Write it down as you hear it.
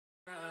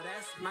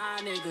My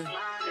nigga.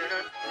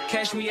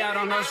 Catch me out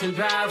on Ocean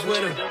Drive with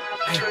her.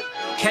 Hey.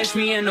 Catch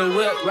me in the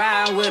whip,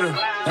 ride with her.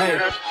 Hey.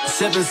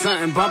 Sipping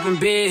something, bumping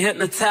big,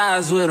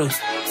 hypnotized with her.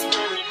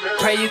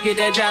 Pray you get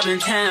that job in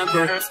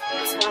Tampa.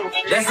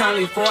 That's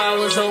only 4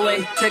 hours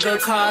away. Take a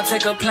car,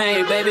 take a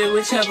plane, baby,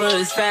 whichever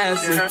is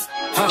faster.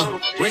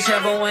 Oh,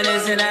 whichever one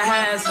is in the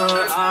hassle.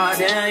 Oh,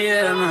 damn,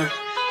 yeah, man.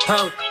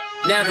 Oh,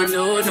 never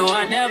knew, no,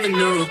 I never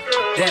knew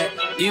that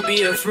you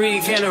be a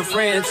freak and a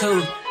friend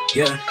too.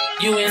 Yeah,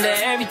 you into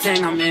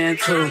everything I'm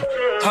into.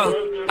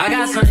 Oh, I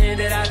got something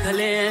that I could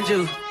lend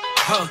you.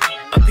 Oh,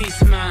 a peace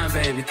of mind,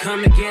 baby.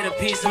 Come and get a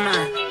peace of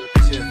mind.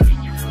 Yeah.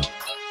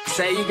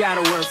 Say you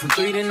gotta work from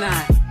 3 to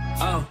 9.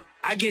 Oh,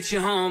 I get you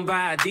home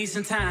by a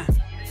decent time.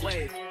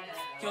 Wait,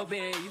 your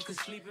bed, you can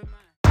sleep in mine.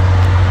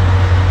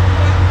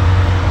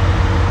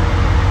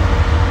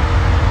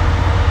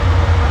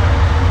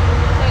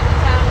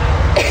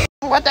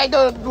 What they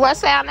do? What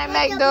sound they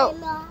make, do?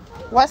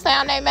 What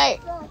sound they make?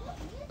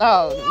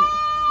 Oh,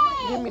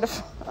 give me the.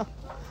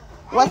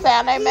 What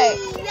sound they make?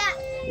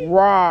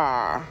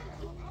 Raw.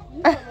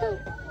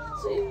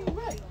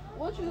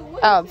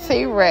 Oh,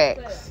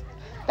 T-Rex.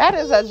 That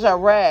is a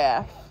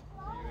giraffe.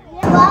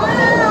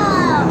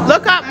 Wow.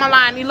 Look up,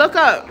 Milani. Look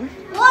up.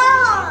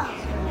 Wow.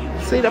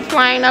 See the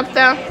plane up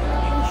there?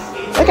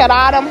 Look at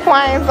all them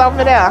planes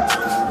over there.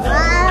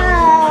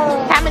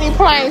 Wow. How many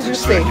planes you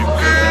see?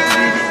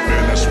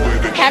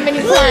 How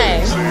many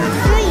planes? 3.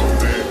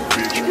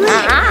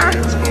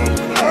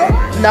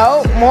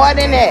 No, more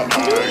than that.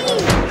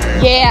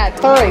 Yeah,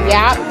 3.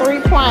 Yeah, 3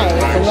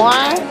 planes.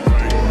 1,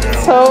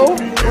 2.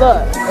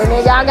 Look, and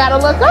then y'all gotta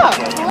look up.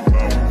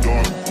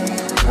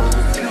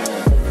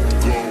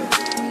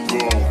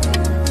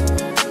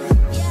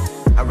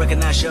 I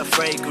recognize your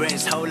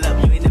fragrance. Hold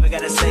up, you ain't never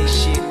gotta say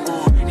shit.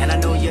 And I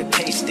know your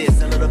taste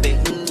is a little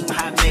bit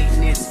high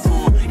maintenance.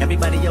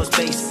 Everybody else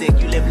basic.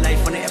 You live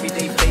life on an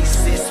everyday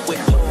basis with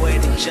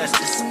poetic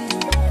justice.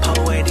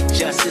 Poetic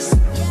justice.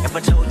 If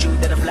I told you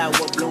that a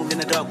flower bloomed in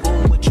a dark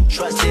room, would you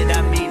trust it?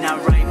 I mean, I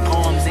write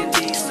poems in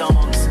these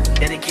songs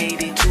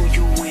dedicated to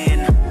you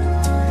when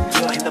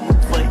you're in the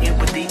mood for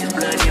empathy. Is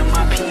blood in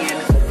my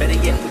pen. Better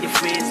yet, with your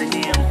friends and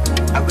them.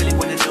 I really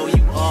wanna know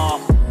you all.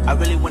 I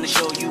really wanna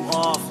show you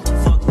off.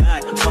 Fuck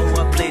God, pour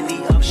up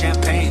plenty of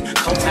champagne.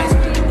 Cold nights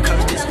when you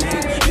curse this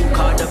name. You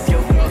called up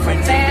your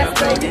girlfriend and your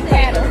girl didn't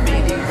make a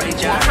meeting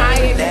range. I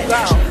heard that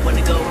she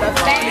wanna go to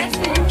party.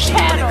 She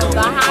wanna go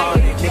to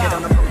party. Nigga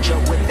don't approach her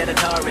with that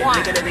Atari.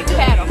 Nigga that ain't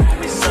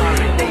good,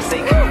 sorry. They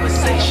say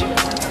conversation.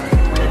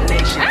 The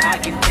nation, I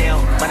can tell,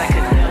 but I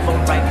could never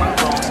right my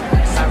wrongs. So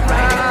I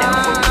write it down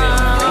for real.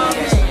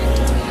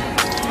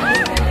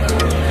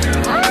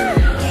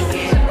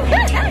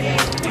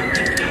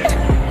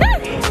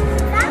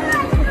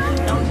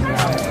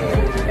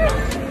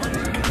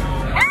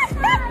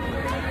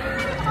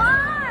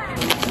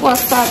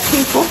 What's up,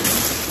 people?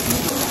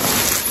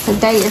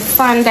 Today is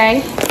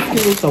Sunday.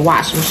 Here's the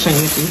washing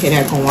machine if you hear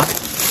that going.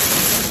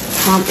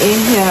 I'm in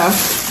here.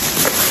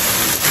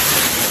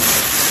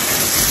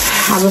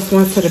 I just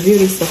went to the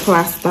beauty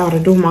supply store to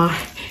do my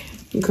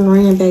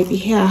grandbaby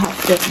hair.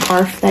 This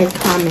birthday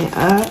coming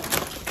up.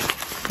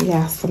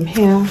 Got some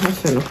hair. I'm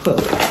finna put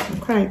it.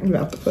 Okay, I'm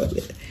about to put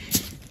it.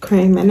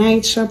 Cream of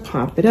Nature,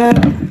 pump it up.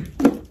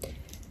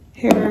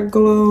 Hair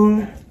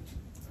glue.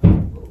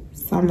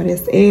 Some of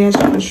this edge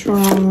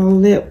control,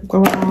 lip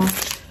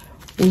gloss,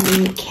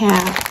 wig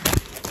cap,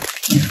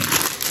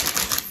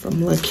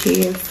 some little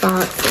kid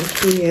socks and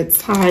kid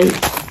tights.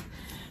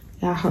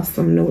 Y'all have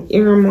some new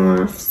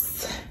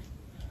earmuffs.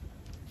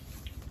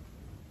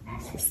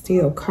 It's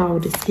still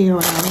cold as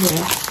hell out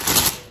here.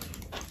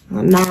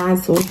 A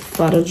nozzle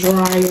for the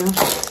dryer.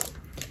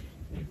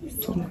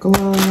 Some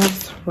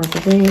gloves,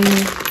 rubber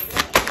bands.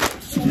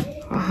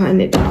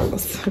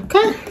 $100,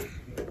 okay?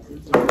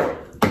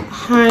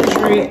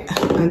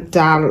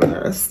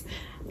 $100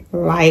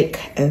 like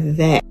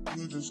that.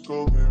 You just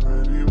go get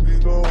ready, we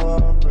go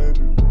out,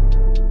 baby.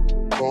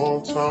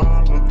 Long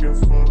time looking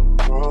for the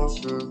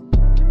process.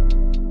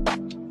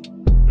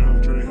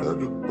 After you had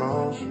to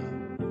bounce it.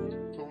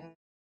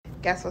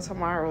 Guess what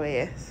tomorrow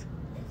is?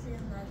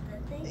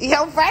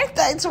 Your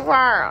birthday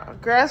tomorrow.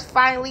 Girl's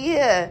finally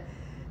here.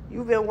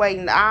 You've been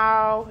waiting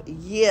all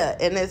year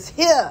and it's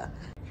here.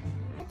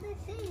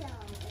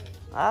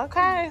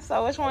 Okay,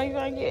 so which one you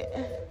gonna get?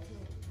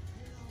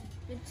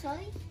 The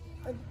toy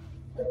or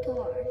the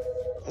car?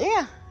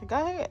 Yeah,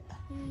 go ahead.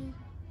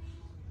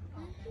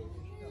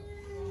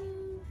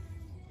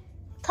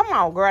 Come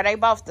on, girl. They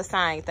both the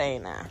same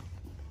thing now.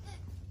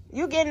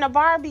 You getting a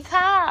Barbie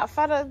car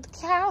for the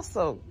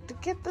castle. To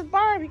get the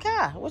Barbie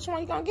car. Which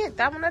one you gonna get?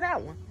 That one or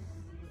that one?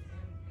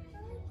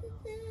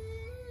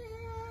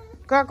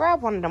 Girl,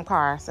 grab one of them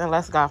cars and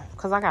let's go.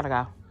 Because I gotta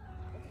go.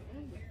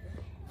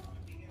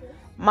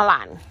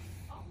 Milani.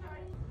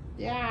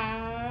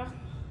 Yeah.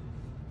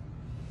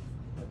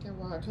 Look at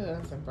what her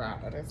husband brought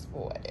her this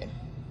 40.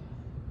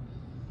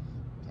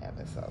 Yeah,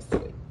 that's so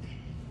sweet.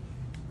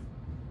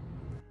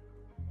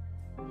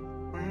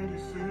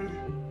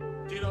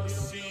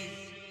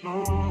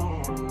 No,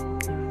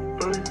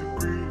 30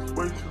 degrees,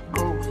 way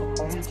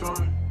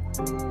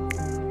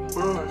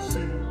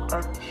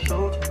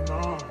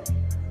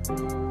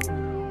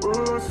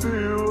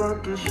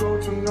at the show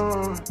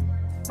tonight.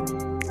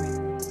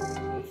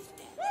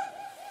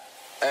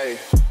 Hey.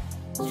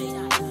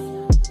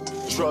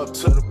 Truck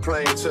to the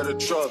plane, to the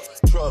truck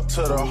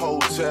to the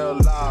hotel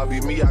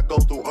lobby. Me, I go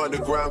through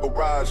underground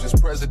garages,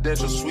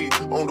 presidential suite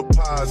on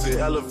deposit,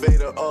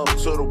 elevator up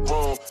to the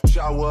room,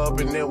 shower up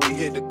and then we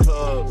hit the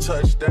club.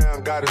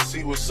 Touchdown, gotta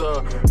see what's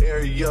up.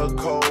 Area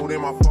code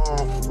in my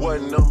phone.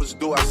 What numbers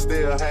do I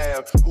still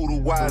have? Who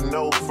do I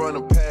know from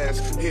the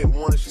past? Hit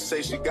one, she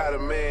say she got a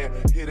man.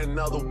 Hit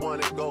another one,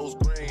 it goes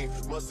green.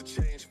 Must've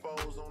changed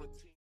foes on